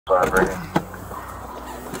Sorry, Brady.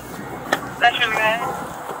 That's really good.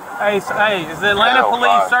 Hey, is the Atlanta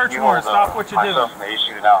Police search warrant? Stop what you're doing.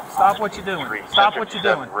 Stop what you're doing. Stop what you're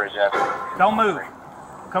doing. Don't move.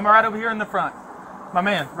 Come right over here in the front. My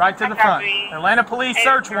man, right to the front. Atlanta Police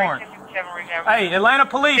search warrant. Hey, Atlanta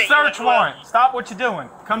Police search warrant. Stop what you're doing.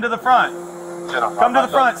 Come to the front. Come to the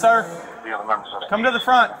front, sir. Come to the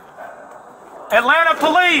front. Atlanta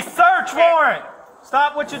Police search warrant.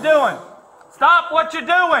 Stop what you're doing. Stop what you're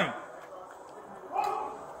doing.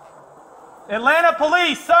 Atlanta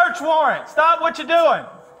Police search warrant. Stop what you're doing.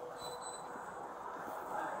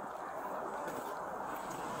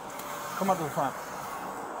 Come up to the front.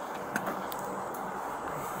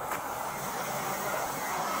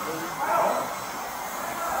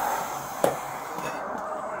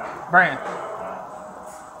 Brand.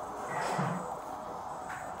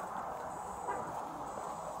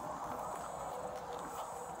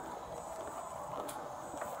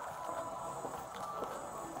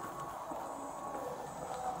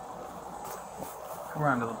 Come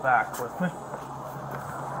around to the back with me.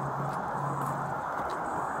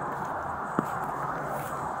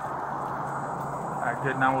 Alright,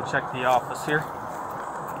 good. Now we'll check the office here.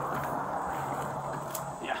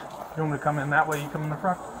 Yeah. You want me to come in that way? You come in the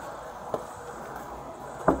front?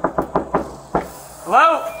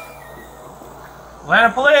 Hello?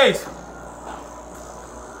 Atlanta Police.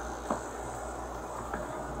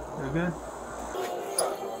 You good?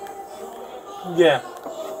 Yeah.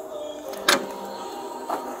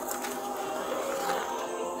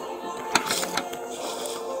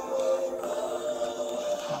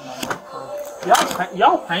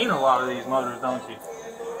 Y'all paint a lot of these motors, don't you?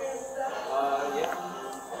 Yeah.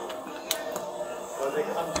 Well, they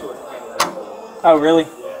come to us painted. Oh, really?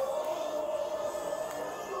 Yeah.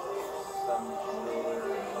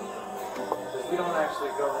 We don't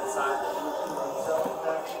actually go inside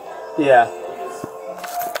the Yeah. we just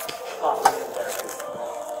pop them in there.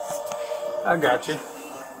 I got you.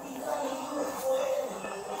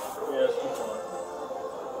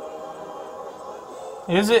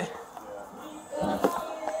 Is it?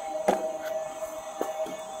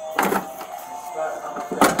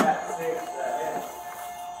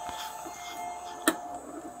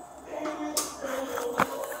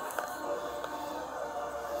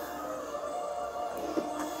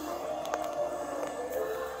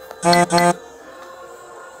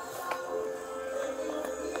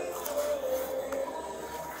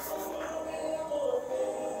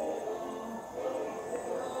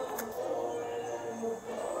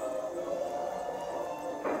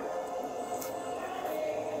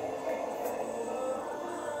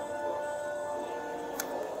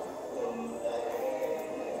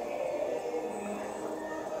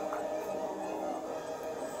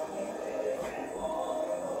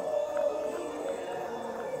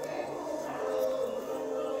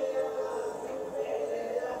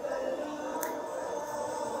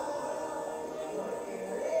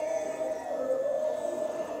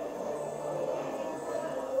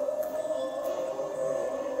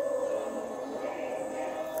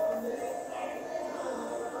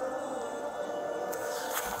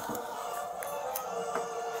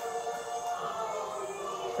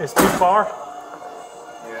 It's too far?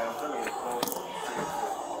 Yeah, I'm trying to get close.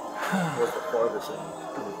 What's the farthest in?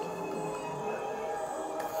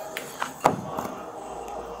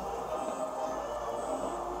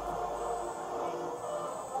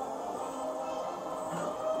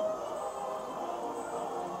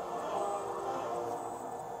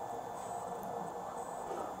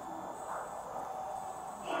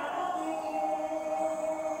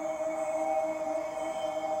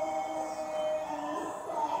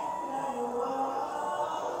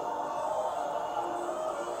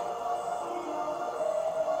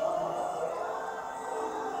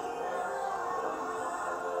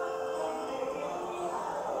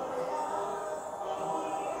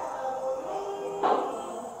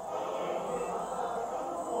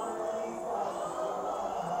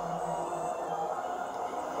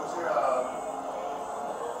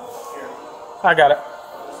 I got it.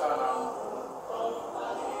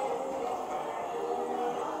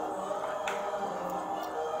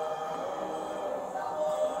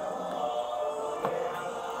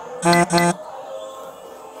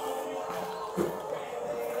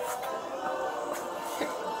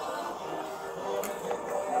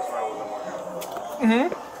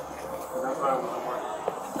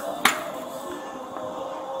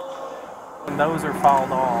 And those are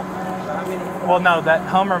filed off. Well, no, that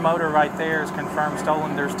Hummer motor right there is confirmed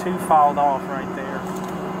stolen. There's 2 filed off right there.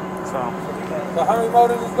 So how many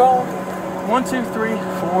motors is going? 1, 2, 3,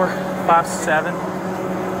 4, 5, 7.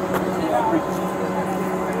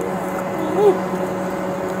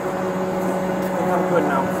 good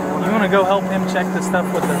now. You want to go help him check the stuff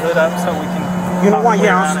with the hood up so we can... You know what?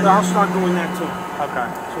 Yeah, around I'll start doing that too. Okay.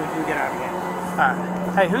 So we can get out of here. All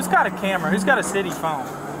right. Hey, who's got a camera? Who's got a city phone?